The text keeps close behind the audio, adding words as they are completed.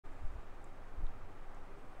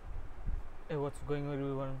Hey, what's going on,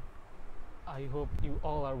 everyone? I hope you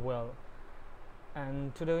all are well.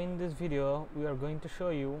 And today in this video we are going to show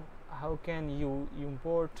you how can you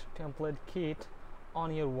import template kit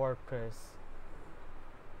on your WordPress.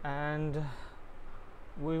 And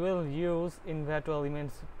we will use Envato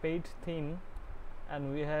Elements paid theme,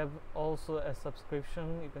 and we have also a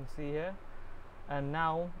subscription, you can see here. And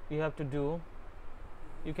now you have to do,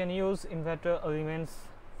 you can use Envato Elements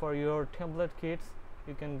for your template kits.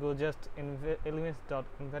 You can go just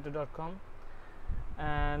elements.envato.com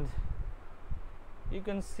and you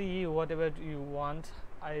can see whatever you want.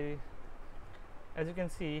 As you can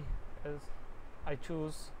see, as I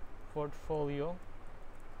choose portfolio,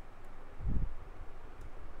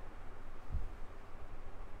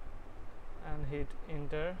 and hit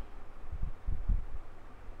enter.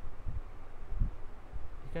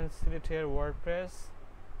 You can select here WordPress,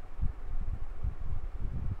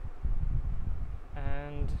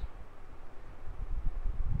 and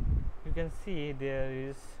you can see there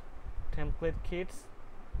is template kits.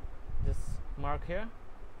 Just mark here,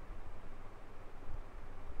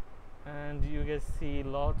 and you can see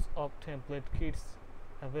lots of template kits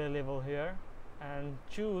available here, and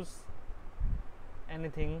choose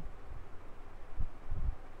anything.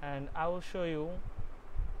 And I will show you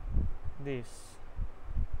this.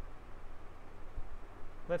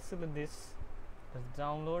 Let's select this. Let's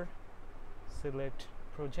download. Select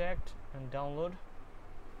project and download.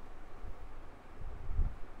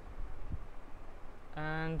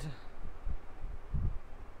 And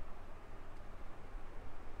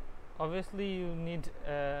obviously you need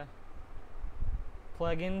a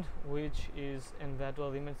plugin, which is Envato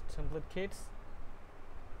Elements Template Kits.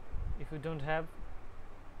 If you don't have,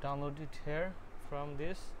 download it here from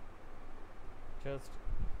this. Just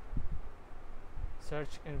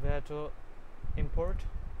search Envato import,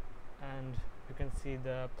 and you can see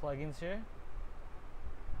the plugins here.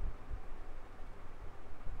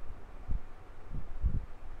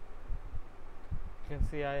 You can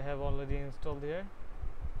see I have already installed here,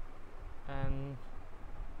 and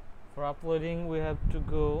for uploading we have to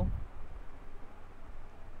go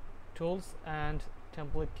tools and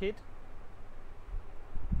template kit,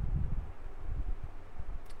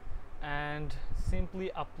 and simply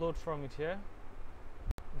upload from it here.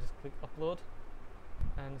 Just click upload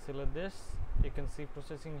and select this. You can see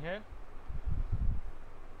processing here.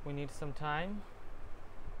 We need some time,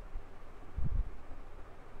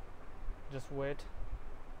 just wait.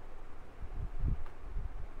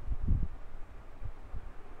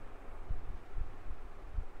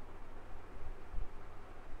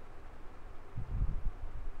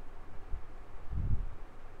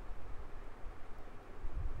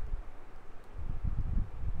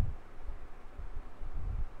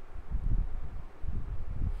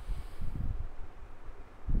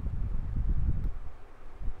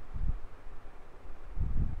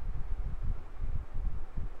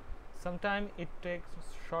 Sometimes it takes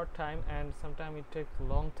short time and sometimes it takes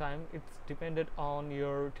long time. It's dependent on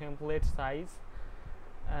your template size,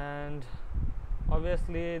 and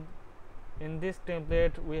obviously in this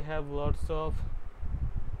template we have lots of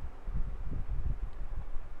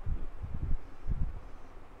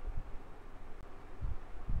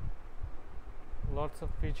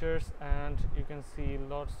features, and you can see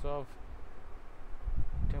lots of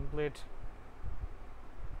template.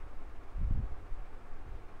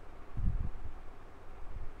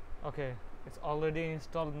 Okay, it's already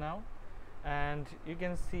installed now, and you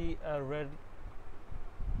can see a red,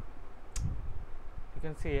 you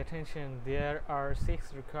can see, attention, there are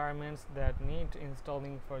 6 requirements that need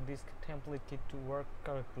installing for this template kit to work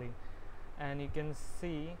correctly. And you can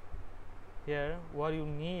see here what you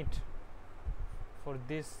need for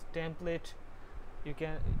this template. You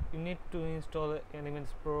need to install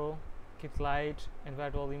Elements Pro, Kit Lite,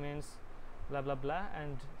 Envato Elements, blah blah blah,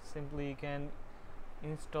 and simply you can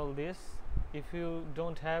install this. If you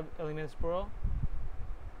don't have Elements Pro,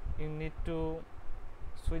 you need to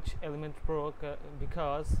switch Elements Pro,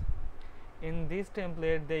 because in this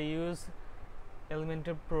template they use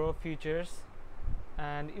Elementor Pro features,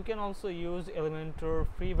 and you can also use Elementor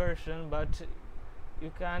free version, but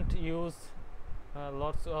you can't use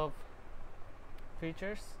lots of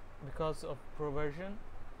features because of Pro version.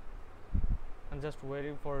 I'm just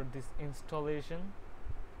waiting for this installation.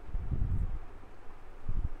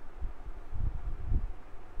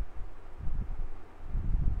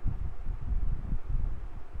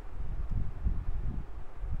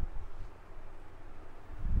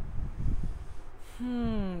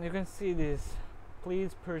 You can see this.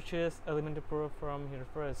 Please purchase Elementor Pro from here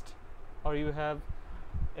first, or you have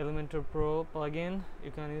Elementor Pro plugin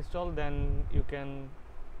you can install, then you can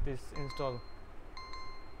this install.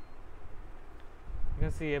 You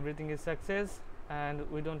can see everything is success, and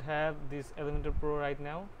we don't have this Elementor Pro right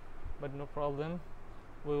now, but no problem,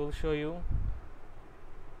 we will show you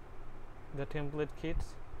the template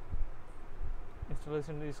kits.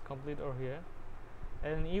 Installation is complete over here,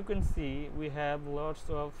 and you can see we have lots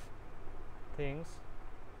of things.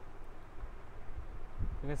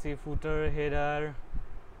 You can see footer, header,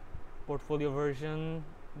 portfolio version.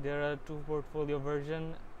 There are 2 portfolio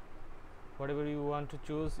version. Whatever you want to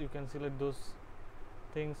choose, you can select those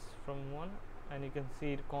things from one, and you can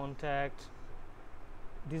see contact.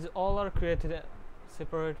 These all are created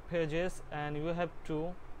separate pages, and you have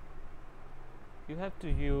to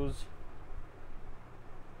use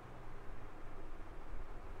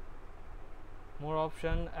more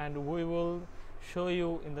option, and we will show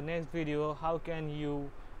you in the next video how can you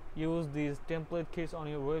use these template kits on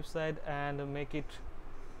your website and make it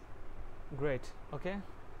great. Okay,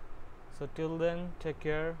 so till then, take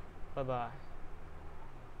care, bye bye.